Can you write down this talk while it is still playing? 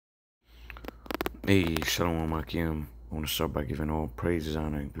Hey, Shalom Akim. I want to start by giving all praises,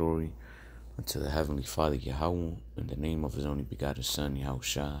 honor, and glory unto the Heavenly Father Yahweh, in the name of His only begotten Son,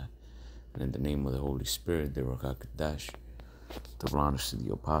 Yahushua, and in the name of the Holy Spirit, the Ruach HaKodesh. The honors to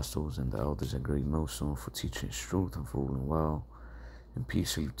the apostles and the elders at Great Millstone for teaching His truth and for ruling well. And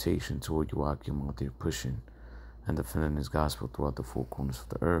peace salutation to all you Akim out there pushing and defending His gospel throughout the four corners of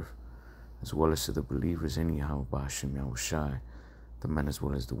the earth, as well as to the believers in Yahweh Ba'ashem Yahushai, the men as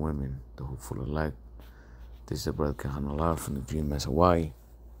well as the women, the hopeful elect. This is the brother Kahanallah from the GMS Hawaii.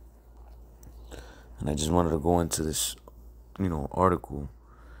 And I just wanted to go into this, article,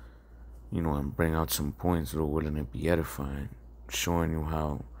 and bring out some points that are willing to be edifying, showing you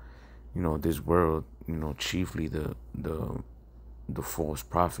how, this world, chiefly the false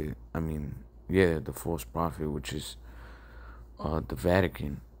prophet, the false prophet, which is the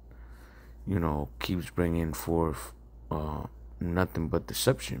Vatican, keeps bringing forth nothing but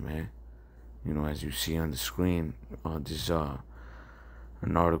deception, man. As you see on the screen, this an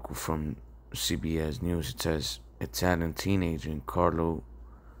article from CBS News. It says Italian teenager Carlo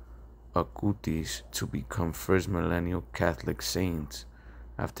Acutis to become first millennial Catholic saint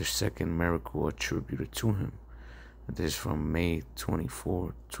after second miracle attributed to him. This is from May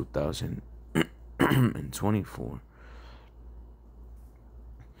 24, 2024.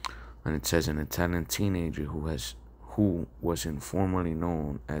 And it says an Italian teenager who was informally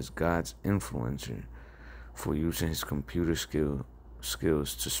known as God's influencer for using his computer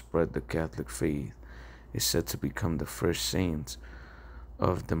skills to spread the Catholic faith is said to become the first saint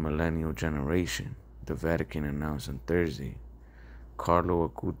of the millennial generation, the Vatican announced on Thursday.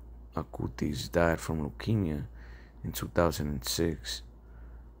 Carlo Acutis died from leukemia in 2006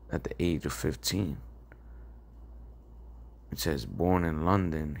 at the age of 15. It says, born in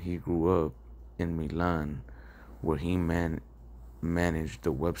London, he grew up in Milan, where he managed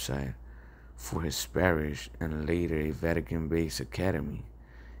the website for his parish and later a Vatican-based academy.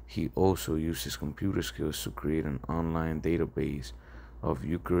 He also used his computer skills to create an online database of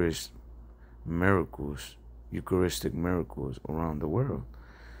Eucharistic miracles around the world.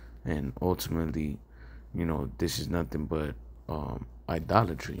 And ultimately, this is nothing but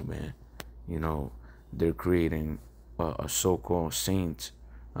idolatry, man. They're creating a so-called saint,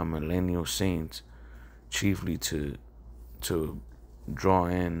 a millennial saint, chiefly to draw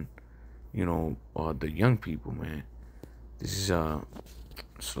in, the young people, man. This is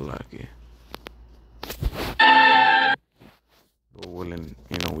Salaki. Willing,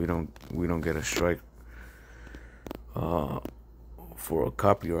 we don't get a strike for a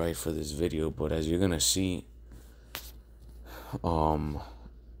copyright for this video, but as you're gonna see,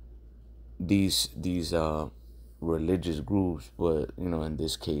 these religious groups, but in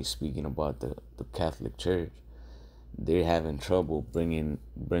this case, speaking about the Catholic Church, they're having trouble bringing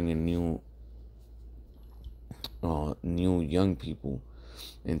new young people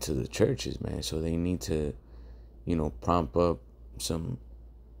into the churches, man. So they need to, prompt up some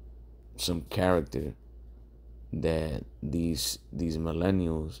character that these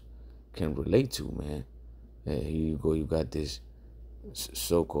millennials can relate to, man. Here you go, you got this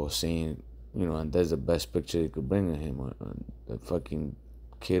so-called saint, and that's the best picture you could bring of him, the fucking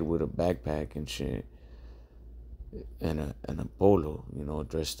kid with a backpack and shit, and a polo,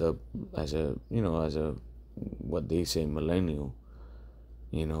 dressed up as a what they say millennial,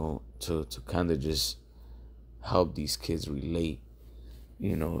 to kind of just help these kids relate,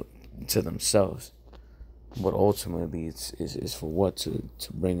 to themselves. But ultimately, it's for what, to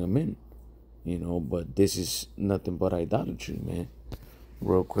bring them in, But this is nothing but idolatry, man.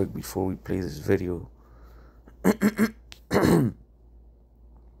 Real quick before we play this video,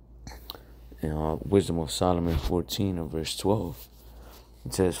 Wisdom of Solomon 14 and verse 12.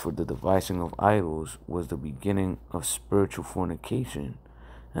 It says, for the devising of idols was the beginning of spiritual fornication,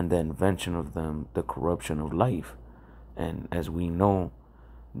 and the invention of them the corruption of life. And as we know,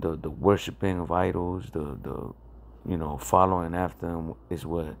 the worshiping of idols, the following after them is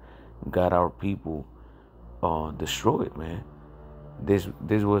what got our people destroyed, man. This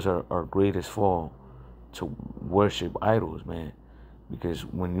was our greatest fall, to worship idols, man. Because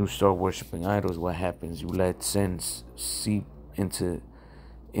when you start worshiping idols, what happens? You let sins seep into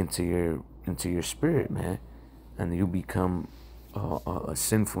your spirit, man, and you become a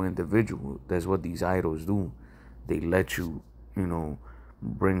sinful individual. That's what these idols do. They let you,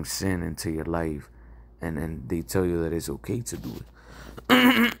 bring sin into your life, and then they tell you that it's okay to do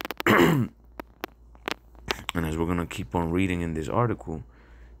it. And as we're gonna keep on reading in this article,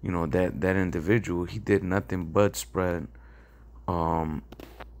 that individual, he did nothing but spread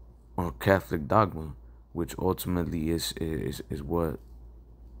Catholic dogma, which ultimately is what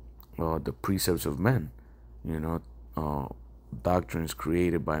the precepts of men, you know, doctrines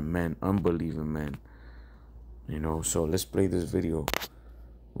created by men, unbelieving men, you know. So let's play this video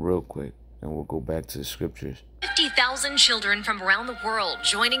real quick and we'll go back to the scriptures. 50,000 children from around the world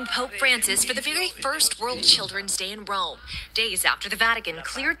joining Pope Francis for the very first World Children's Day in Rome, days after the Vatican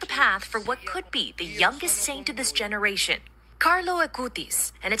cleared the path for what could be the youngest saint of this generation. Carlo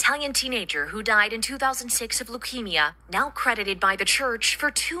Acutis, an Italian teenager who died in 2006 of leukemia, now credited by the church for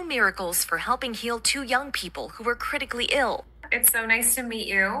 2 miracles for helping heal 2 young people who were critically ill. It's so nice to meet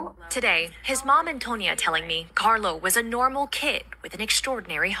you. Today, his mom Antonia telling me Carlo was a normal kid with an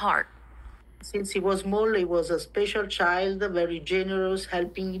extraordinary heart. Since he was small, he was a special child, very generous,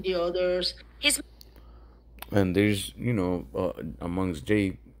 helping the others. And there's, you know, amongst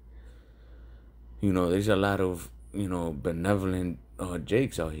Jake, you know, there's a lot of, you know, benevolent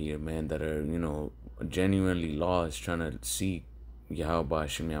Jakes out here, man, that are, you know, genuinely lost, trying to seek Yahweh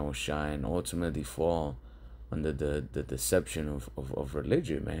Shem Yahushai and ultimately fall under the deception of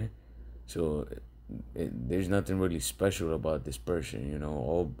religion, man. So there's nothing really special about this person, you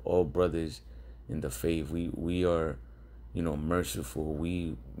know. All brothers in the faith, we are, you know, merciful.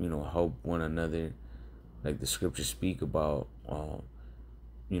 We, you know, help one another, like the scriptures speak about,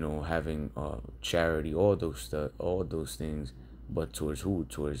 you know, having charity, all those things, but towards who?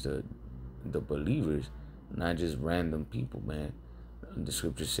 Towards the believers, not just random people, man. The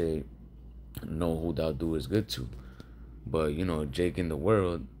scriptures say, know who thou doest good to. But, you know, Jake in the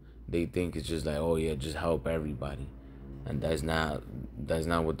world, they think it's just like, oh yeah, just help everybody. And that's not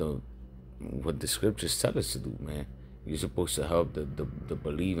what the scriptures tell us to do, man. You're supposed to help the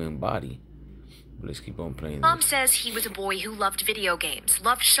believing body. But let's keep on playing. Mom says he was a boy who loved video games,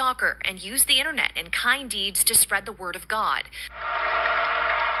 loved soccer, and used the internet and kind deeds to spread the word of God.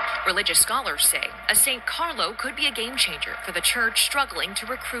 Religious scholars say a St. Carlo could be a game changer for the church struggling to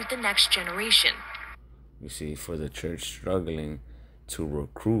recruit the next generation. You see, for the church struggling to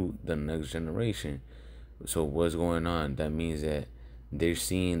recruit the next generation. So what's going on? That means that they're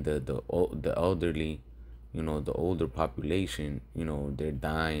seeing the elderly, you know, the older population, you know, they're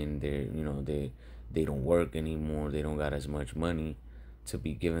dying. They're, you know, they don't work anymore. They don't got as much money to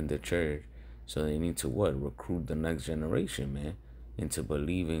be given the church. So they need to what? Recruit the next generation, man, into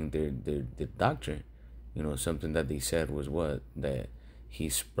believing their doctrine. You know, something that they said was what? That he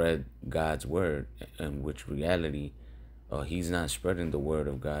spread God's word, in which reality, he's not spreading the word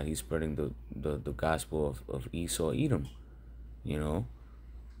of God. He's spreading the gospel of Esau, Edom, you know,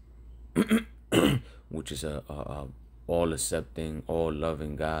 which is a all accepting, all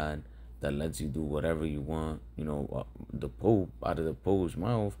loving God that lets you do whatever you want. You know, the Pope, out of the Pope's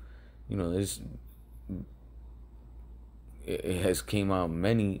mouth, you know, it has came out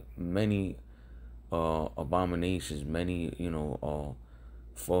many abominations, many, you know,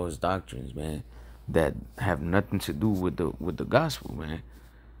 false doctrines, man, that have nothing to do with the gospel, man.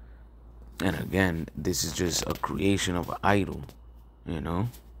 And again, this is just a creation of an idol, you know.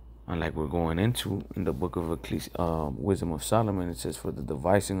 And like we're going into in the book of Wisdom of Solomon, it says, for the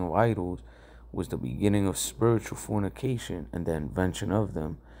devising of idols was the beginning of spiritual fornication, and the invention of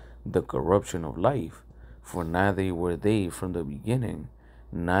them the corruption of life. For neither were they from the beginning,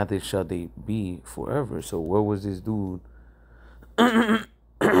 neither shall they be forever. So where was this dude in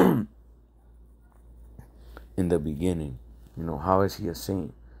the beginning? You know, how is he a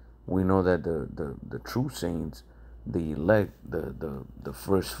saint? We know that the true saints, the elect, the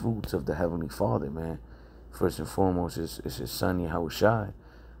first fruits of the Heavenly Father, man, first and foremost is his son Yahushua.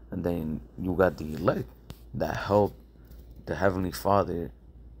 And then you got the elect that help the Heavenly Father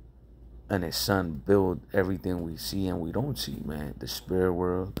and his son build everything we see and we don't see, man. The spirit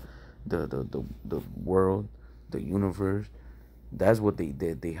world, the world, the universe. That's what they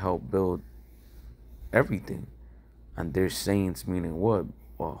did. They helped build everything. And they're saints, meaning what?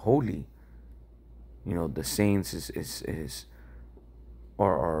 Well, holy. You know, the saints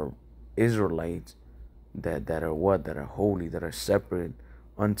are Israelites that are what? That are holy, that are separate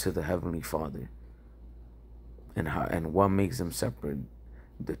unto the Heavenly Father. And what makes them separate?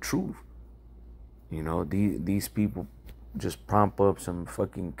 The truth. You know, these people just prompt up some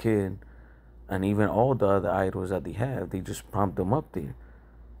fucking kid, and even all the other idols that they have, they just prompt them up there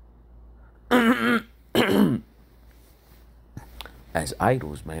as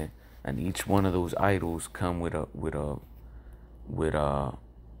idols, man. And each one of those idols come with a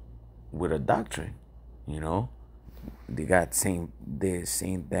doctrine. You know, they got saint this,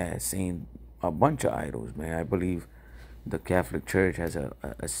 saint that, saint a bunch of idols, man. I believe the Catholic Church has a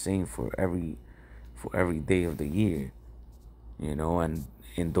saint for every day of the year, you know. And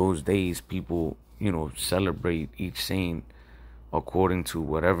in those days, people, you know, celebrate each saint according to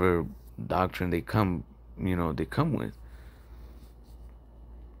whatever doctrine they come with.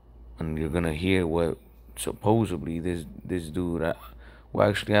 And you're gonna hear what supposedly this dude. Well,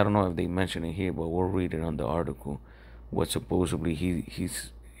 actually, I don't know if they mention it here, but we'll read it on the article. What supposedly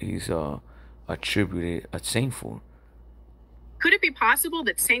he's attributed a saint for. Could it be possible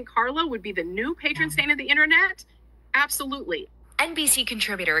that St. Carlo would be the new patron saint of the internet? Absolutely. NBC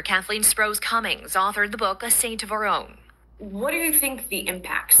contributor Kathleen Sprouse Cummings authored the book A Saint of Our Own. What do you think the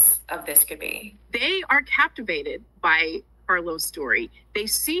impacts of this could be? They are captivated by Carlo's story. They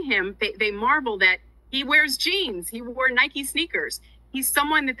see him, they marvel that he wears jeans, he wore Nike sneakers. He's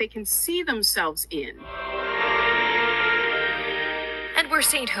someone that they can see themselves in. And where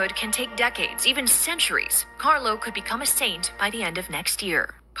sainthood can take decades, even centuries, Carlo could become a saint by the end of next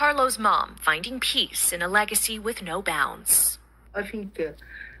year. Carlo's mom finding peace in a legacy with no bounds. I think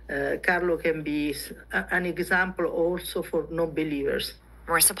Carlo can be an example also for non-believers.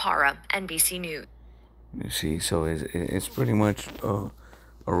 Marissa Parra, NBC News. You see, so it's pretty much a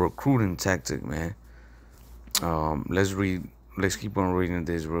recruiting tactic, man. Let's keep on reading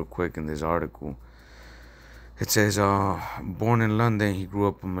this real quick in this article. It says, born in London, he grew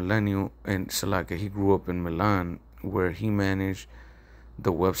up in He grew up in Milan, where he managed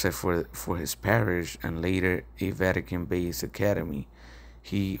the website for his parish and later a Vatican-based academy.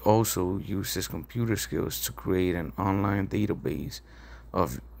 He also used his computer skills to create an online database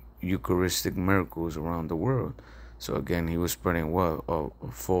of Eucharistic miracles around the world. So again, he was spreading what? A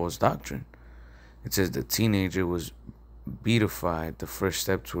false doctrine. It says the teenager was beatified, the first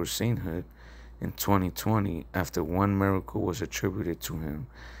step towards sainthood, in 2020 after one miracle was attributed to him.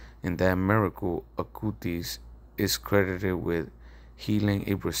 In that miracle, Acutis is credited with healing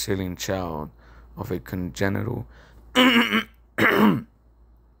a Brazilian child of a congenital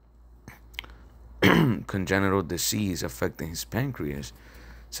disease affecting his pancreas.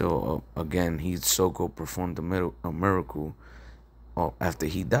 So again, he so-called performed a miracle after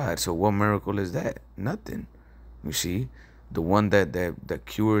he died. So what miracle is that? Nothing. You see, the one that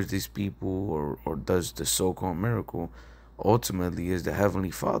cures these people or does the so-called miracle ultimately is the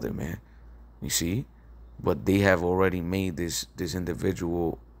Heavenly Father, man. You see, but they have already made this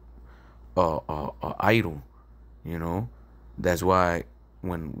individual idol. You know, that's why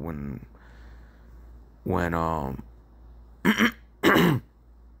when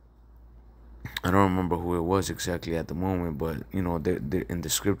I don't remember who it was exactly at the moment, but you know, in the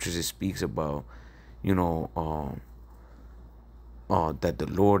scriptures it speaks about, you know, that the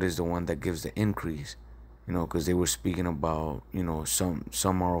Lord is the one that gives the increase. You know, because they were speaking about, you know,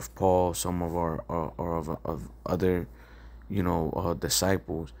 some are of Paul, some are of other, you know,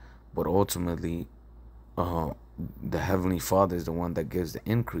 disciples, but ultimately, the Heavenly Father is the one that gives the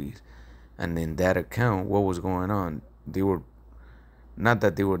increase. And in that account, what was going on? They were, not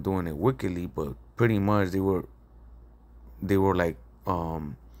that they were doing it wickedly, but pretty much they were like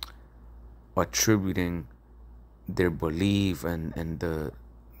attributing their belief and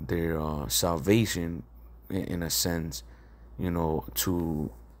their salvation in a sense, you know, to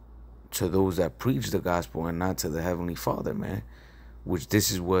those that preach the gospel and not to the Heavenly Father, man. Which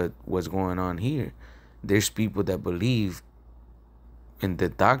this is what's going on here. There's people that believe in the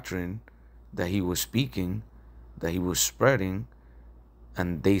doctrine that he was speaking, that he was spreading,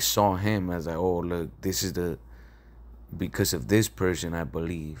 and they saw him as like, oh, look, this is because of this person I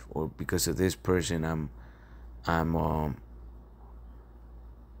believe, or because of this person I'm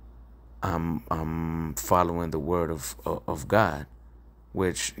following the word of God,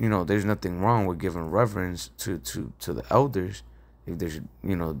 which, you know, there's nothing wrong with giving reverence to the elders if they're,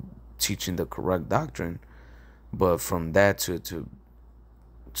 you know, teaching the correct doctrine, but from that to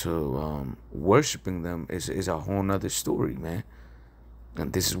worshiping them is a whole nother story, man.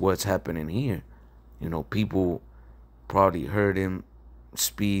 And this is what's happening here. You know, people probably heard him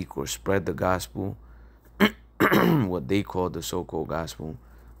speak or spread the gospel, what they call the so-called gospel,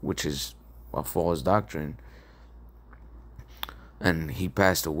 which is a false doctrine. And he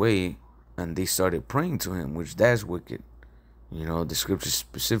passed away, and they started praying to him, which that's wicked. You know, the scriptures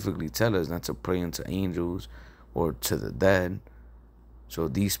specifically tell us not to pray unto angels or to the dead. So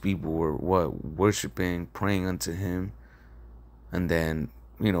these people were worshiping, praying unto him. And then,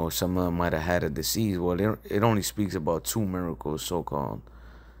 you know, some of them might have had a disease. Well, it only speaks about 2 miracles, so-called.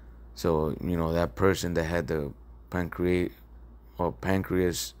 So, you know, that person that had the pancreas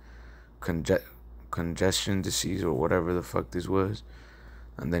congestion disease or whatever the fuck this was.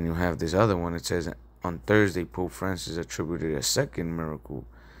 And then you have this other one. It says, on Thursday, Pope Francis attributed a second miracle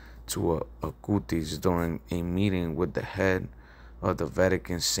to Acutis during a meeting with the head of the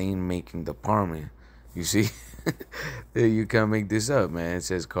Vatican saint-making department. You see? You can't make this up, man. It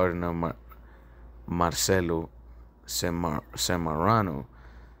says Cardinal Marcelo Semarano.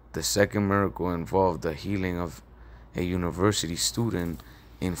 The second miracle involved the healing of a university student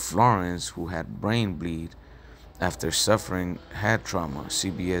in Florence who had brain bleed after suffering head trauma,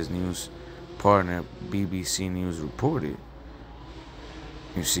 CBS News partner BBC News reported.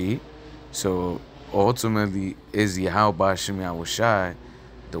 You see? So ultimately, is Yahweh Shem Yahushai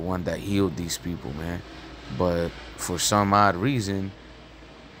the one that healed these people, man? But for some odd reason,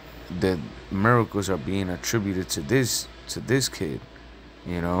 the miracles are being attributed to this kid,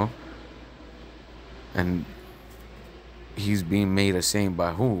 you know? And he's being made a saint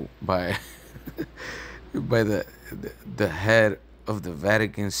by who? By by the head of the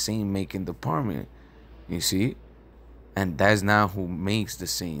Vatican saint making department. You see? And that's not who makes the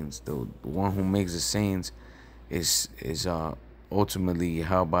saints. The one who makes the saints is ultimately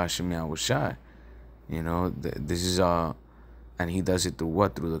Yahweh Shem Yahushai. You know, this is and he does it through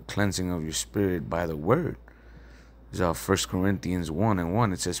what? Through the cleansing of your spirit by the word. This is 1 Corinthians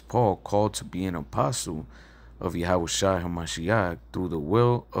 1:1. It says, Paul, called to be an apostle of Yahushua HaMashiach through the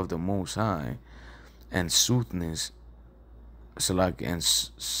will of the Most High, and Soothness, and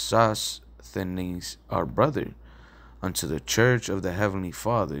Sosthenes, our brother, unto the church of the Heavenly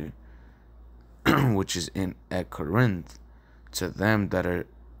Father, which is at Corinth, to them that are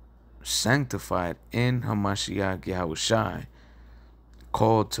sanctified in Hamashiach Yahushai,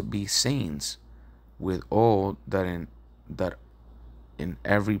 called to be saints, with all that in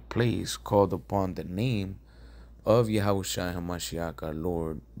every place called upon the name of Yahushai Hamashiach our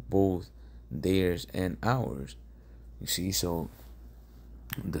Lord, both theirs and ours. You see, so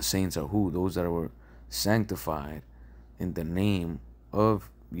the saints are who? Those that were sanctified in the name of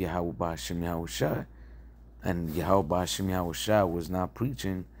Yahweh Shem Yahushai. And Yahweh Shem Yahushai was not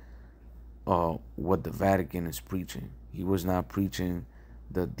preaching what the Vatican is preaching. He was not preaching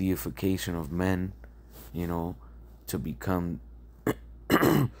the deification of men, you know, to become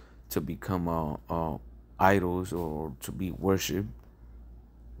idols or to be worshipped.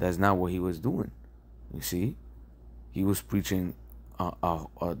 That's not what he was doing. You see, he was preaching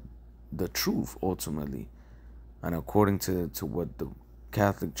the truth ultimately, and according to what the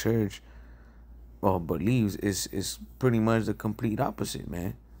Catholic Church believes, is pretty much the complete opposite,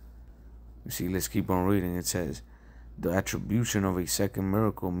 man. You see, let's keep on reading. It says, the attribution of a second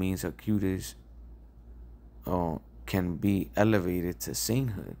miracle means Acutis can be elevated to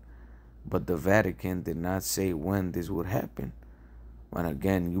sainthood, but the Vatican did not say when this would happen. And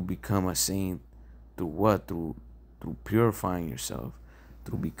again, you become a saint through what? Through purifying yourself,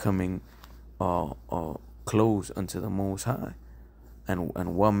 through becoming close unto the Most High.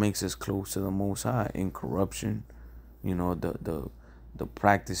 And what makes us close to the Most High? Incorruption, you know, the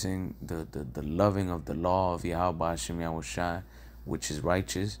practicing, the loving of the law of Yahweh Shem Yahushai, which is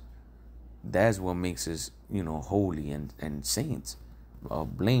righteous. That's what makes us, you know, holy and saints,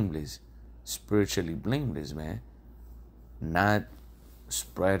 blameless, spiritually blameless, man. Not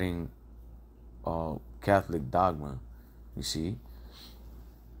spreading Catholic dogma. You see,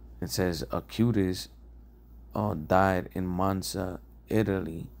 it says Acutis died in Monza,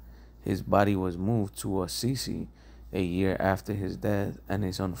 Italy. His body was moved to Assisi a year after his death and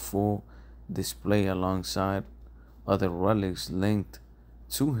is on full display alongside other relics linked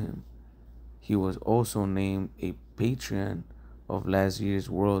to him. He was also named a patron of last year's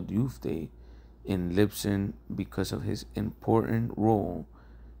World Youth Day in Lipson because of his important role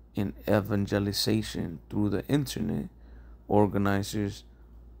in evangelization through the internet. Organizers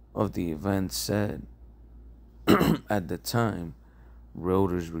of the event said at the time,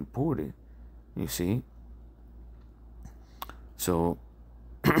 Reuters reported. You see, so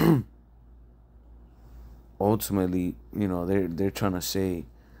ultimately, you know, they're trying to say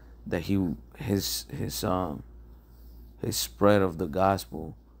that his spread of the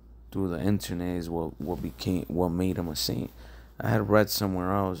gospel through the internet is what made him a saint. I had read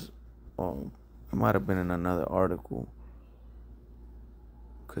somewhere else, it might have been in another article,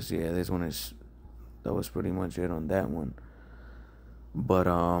 because yeah, that was pretty much it on that one. But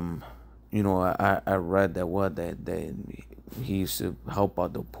you know, I read that he used to help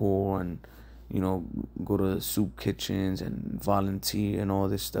out the poor and, you know, go to the soup kitchens and volunteer and all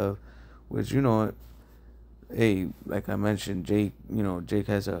this stuff, which, you know, hey, like I mentioned, Jake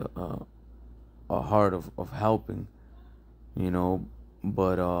has a heart of helping, you know,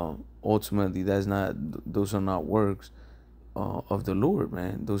 but ultimately those are not works of the Lord,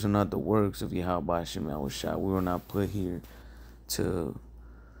 man. Those are not the works of Yahweh Shem Yahushai. We were not put here to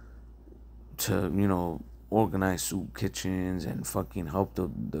you know, organize soup kitchens and fucking help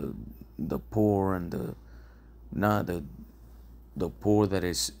the poor and Nah, the poor that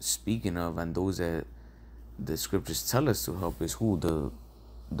is speaking of, and those that the scriptures tell us to help, is who?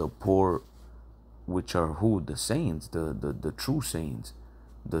 The poor, which are who? The saints, the true saints,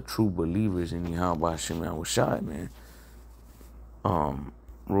 the true believers in Yahweh Hashem Yahushai, man.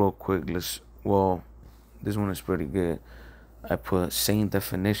 Real quick, this one is pretty good. I put saint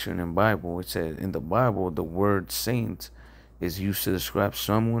definition in Bible. It says, in the Bible, the word saint is used to describe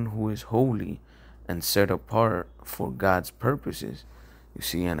someone who is holy and set apart for God's purposes. You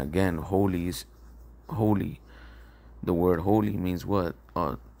see, and again, holy is holy. The word holy means what?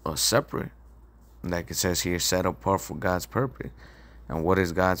 A separate. Like it says here, set apart for God's purpose. And what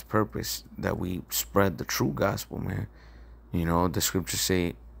is God's purpose? That we spread the true gospel, man. You know, the scriptures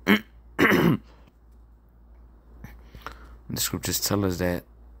say, the scriptures tell us that,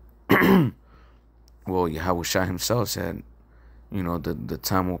 well, Yahushua himself said, you know, the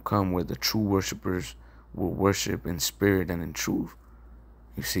time will come where the true worshipers will worship in spirit and in truth.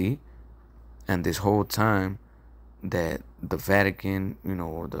 You see? And this whole time that the Vatican, you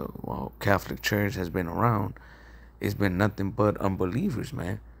know, the Catholic Church has been around, it's been nothing but unbelievers,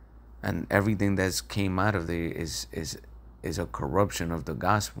 man. And everything that's came out of there is a corruption of the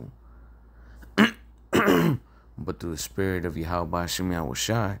gospel. But through the spirit of Yahweh Hashem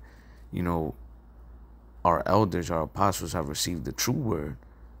Yahushai, you know, our elders, our apostles have received the true word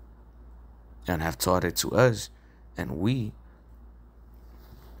and have taught it to us, and we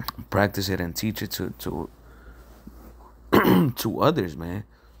practice it and teach it to to others, man,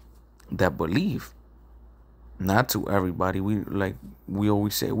 that believe. Not to everybody. We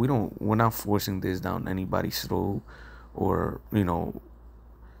always say, we're not forcing this down anybody's throat, or, you know,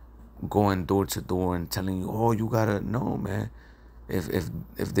 going door to door and telling you, oh, you gotta know, man. If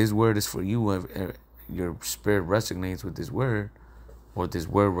this word is for you, if your spirit resonates with this word, or this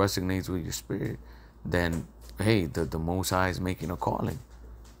word resonates with your spirit, then hey, the Most High is making a calling.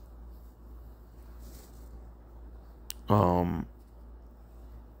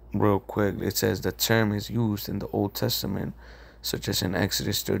 Real quick, it says the term is used in the Old Testament, such as in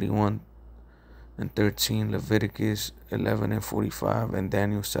Exodus 31 and 13, Leviticus 11 and 45, and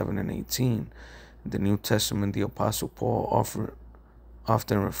Daniel 7 and 18. In the New Testament, the Apostle Paul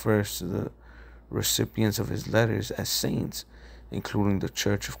often refers to the recipients of his letters as saints, including the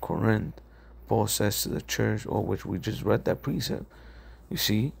Church of Corinth. Paul says to the church, which we just read that precept, you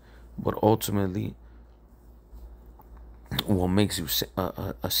see, but ultimately, what makes you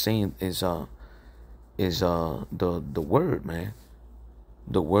a saint is the word, man.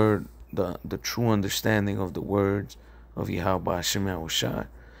 The word, the true understanding of the words of Yahweh Hashem Yahushai.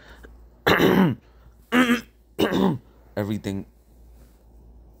 Everything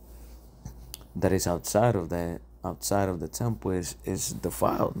that is outside of that, outside of the temple, is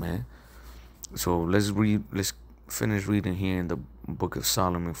defiled, man. So let's finish reading here in the book of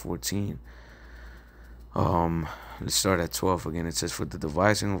Solomon 14. Let's start at 12 again. It says, for the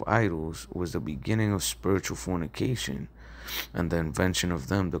devising of idols was the beginning of spiritual fornication, and the invention of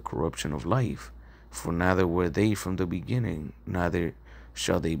them the corruption of life. For neither were they from the beginning, neither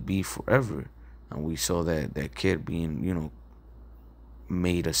shall they be forever. And we saw that kid being, you know,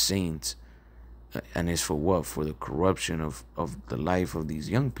 made a saint. And it's for what? For the corruption of the life of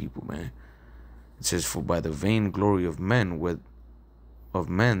these young people, man. It says, for by the vain glory of men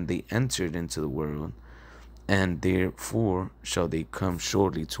they entered into the world, and therefore shall they come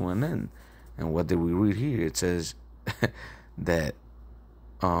shortly to an end. And what did we read here? It says that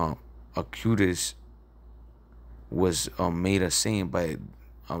Acutis was made a saint by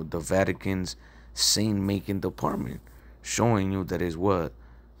the Vatican's saint-making department, showing you that is what?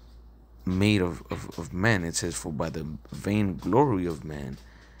 Made of men. It says, for by the vain glory of man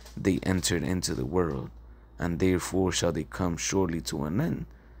they entered into the world, and therefore shall they come shortly to an end.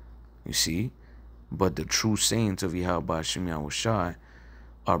 You see? But the true saints of Yahweh Hashem Yahushai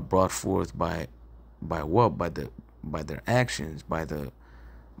are brought forth by what? By their actions, by the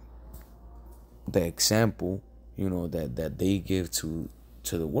example, you know, that they give to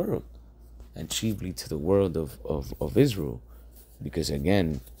the world, and chiefly to the world of Israel. Because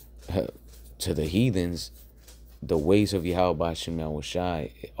again, to the heathens, the ways of Yahweh Hashem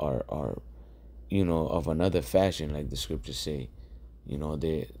Yahushai are, you know, of another fashion, like the scriptures say. You know,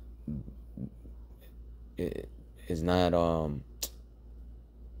 it's not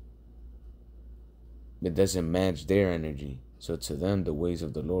it doesn't match their energy. So to them, the ways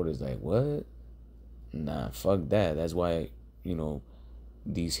of the Lord is like, what? Nah, fuck that. That's why, you know,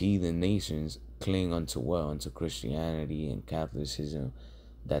 these heathen nations cling unto what? Unto Christianity and Catholicism,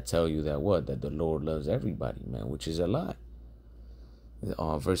 that tell you that what? That the Lord loves everybody, man, which is a lie.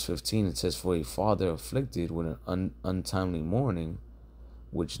 Verse 15, it says, for a father afflicted with an untimely mourning,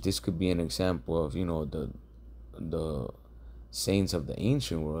 which this could be an example of, the saints of the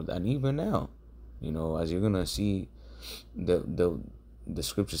ancient world, and even now, as you're gonna see, the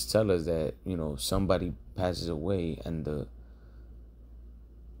scriptures tell us that, somebody passes away, and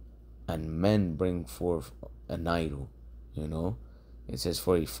men bring forth an idol. It says,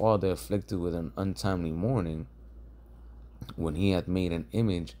 for a father afflicted with an untimely mourning, when he hath made an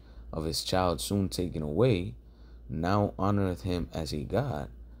image of his child soon taken away, now honoreth him as a god,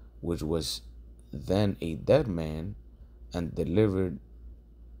 which was then a dead man, and delivered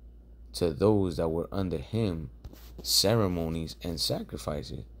to those that were under him ceremonies and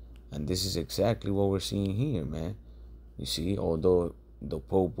sacrifices. And this is exactly what we're seeing here, man. You see, although the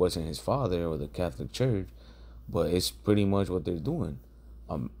Pope wasn't his father or the Catholic Church, but it's pretty much what they're doing.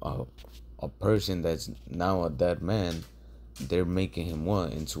 A person that's now a dead man, they're making him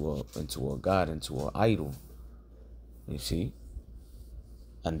what? Into a god, into an idol. You see?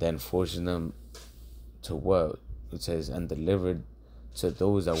 And then forcing them to what? It says, and delivered to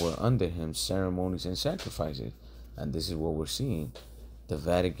those that were under him ceremonies and sacrifices. And this is what we're seeing. The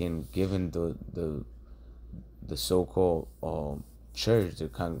Vatican giving the so-called church, the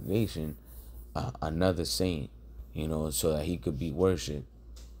congregation, another saint, so that he could be worshipped.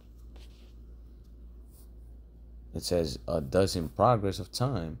 It says, thus in progress of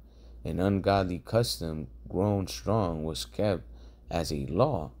time, an ungodly custom grown strong was kept as a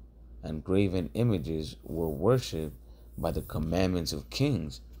law, and graven images were worshipped by the commandments of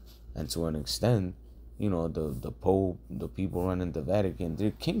kings. And to an extent, the Pope, the people running the Vatican,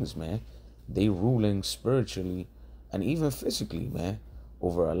 they're kings, man. They ruling spiritually and even physically, man,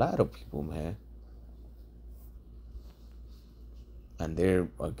 over a lot of people, man. And they're,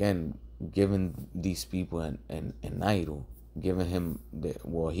 again, giving these people an idol, giving him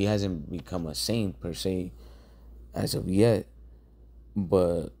he hasn't become a saint per se as of yet,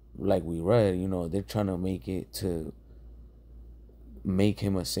 but like we read, they're trying to make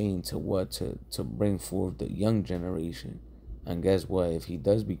him a saint to bring forth the young generation. And guess what? If he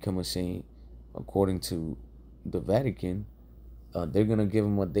does become a saint, according to the Vatican, they're gonna give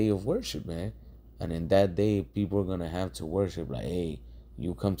him a day of worship, man. And in that day, people are gonna have to worship. Like, hey,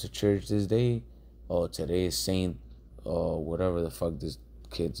 you come to church this day, or today is Saint, whatever the fuck this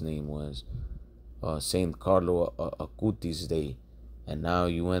kid's name was, Saint Carlo Acutis Day, and now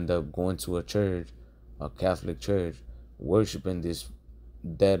you end up going to a church, a Catholic church, worshiping this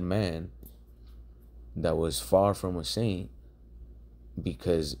dead man that was far from a saint,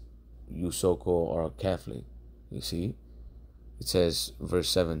 because you so-called are a Catholic. You see, it says, verse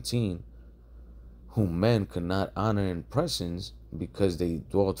 17, whom men could not honor in presence because they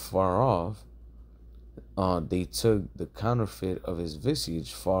dwelt far off, they took the counterfeit of his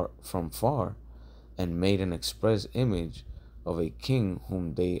visage from far, and made an express image of a king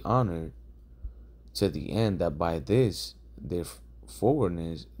whom they honored, to the end that by this their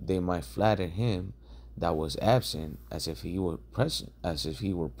forwardness they might flatter him that was absent, as if he were present.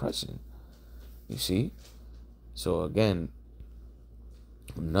 You see? So again,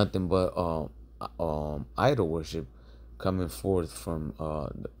 nothing but idol worship coming forth from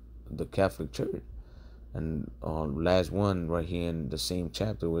the Catholic Church. And last one right here in the same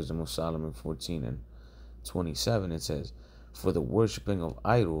chapter, Wisdom of Solomon 14 and 27, it says, for the worshiping of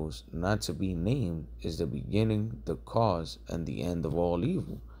idols not to be named is the beginning, the cause, and the end of all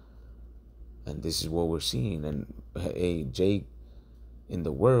evil. And this is what we're seeing. And hey, Jake, in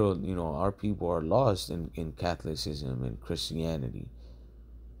the world, our people are lost in Catholicism and Christianity.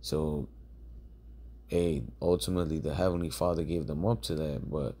 So, hey, ultimately the Heavenly Father gave them up to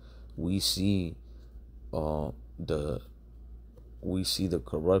that. But we see the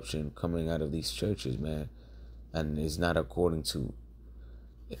corruption coming out of these churches, man. And it's not according to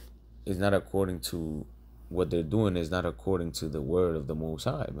what they're doing. Is not according to the word of the Most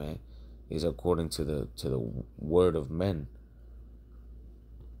High, man. It's according to the word of men.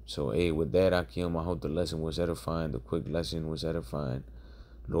 So, hey, with that, Akim, I hope the lesson was edifying. The quick lesson was edifying.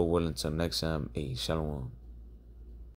 Lord willing, until next time, hey, shalom.